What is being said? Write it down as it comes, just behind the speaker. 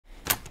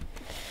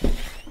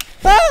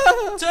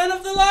stuff? Turn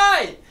off the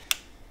light!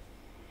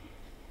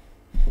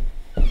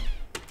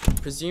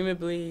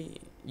 Presumably,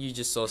 you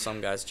just saw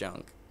some guy's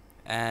junk.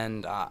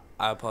 And I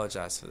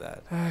apologize for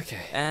that.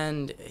 Okay.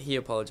 And he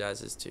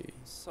apologizes too.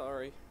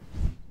 Sorry.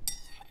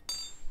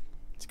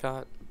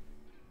 Scott,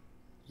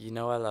 you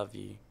know I love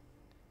you,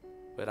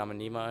 but I'm gonna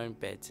need my own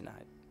bed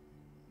tonight.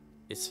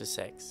 It's for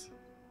sex.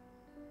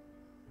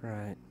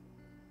 Right.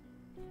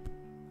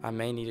 I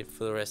may need it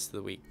for the rest of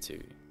the week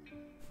too.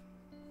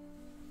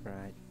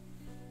 Right.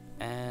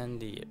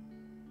 And yeah,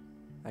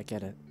 I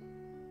get it.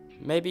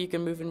 maybe you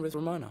can move in with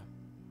Ramona.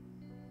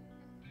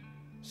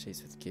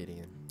 She's with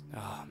Gideon.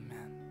 Oh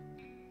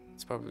man,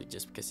 it's probably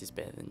just because he's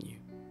better than you.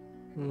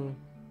 Hmm.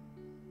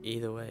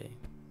 Either way,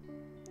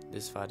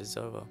 this fight is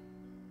over.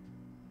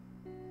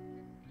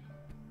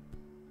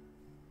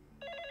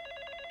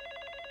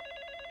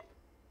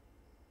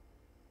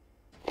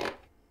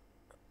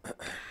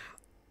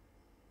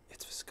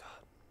 It's for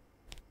Scott.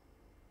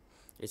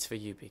 It's for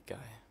you, big guy.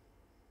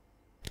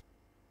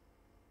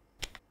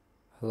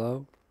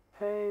 Hello?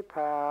 Hey,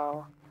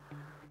 pal.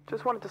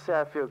 Just wanted to say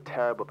I feel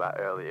terrible about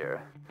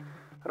earlier.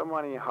 I don't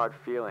want any hard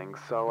feelings,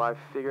 so I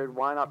figured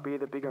why not be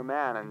the bigger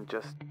man and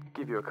just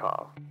give you a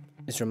call.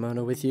 Is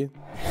Ramona with you?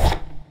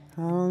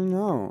 Oh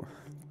no.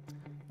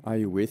 Are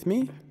you with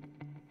me?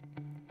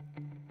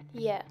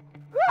 Yeah.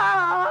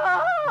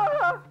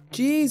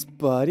 Jeez,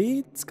 buddy,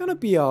 it's gonna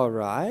be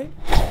alright.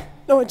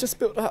 No, I just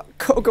spilled hot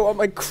cocoa on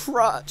my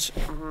crotch.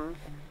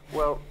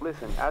 Well,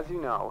 listen, as you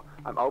know,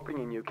 I'm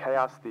opening a new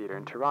Chaos Theatre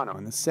in Toronto.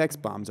 And the Sex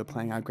Bombs are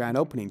playing our grand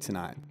opening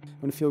tonight.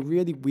 It would feel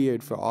really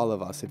weird for all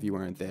of us if you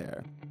weren't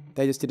there.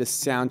 They just did a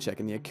sound check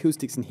and the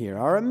acoustics in here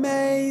are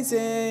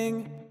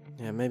amazing.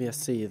 Yeah, maybe I'll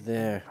see you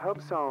there. I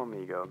hope so,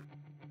 amigo.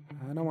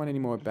 I don't want any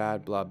more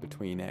bad blood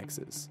between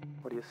exes.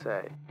 What do you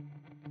say?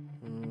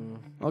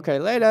 Okay,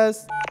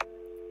 laters.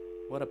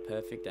 What a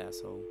perfect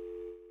asshole.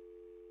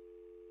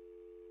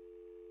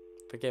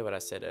 Forget what I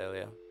said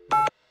earlier.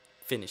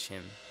 Finish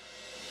him.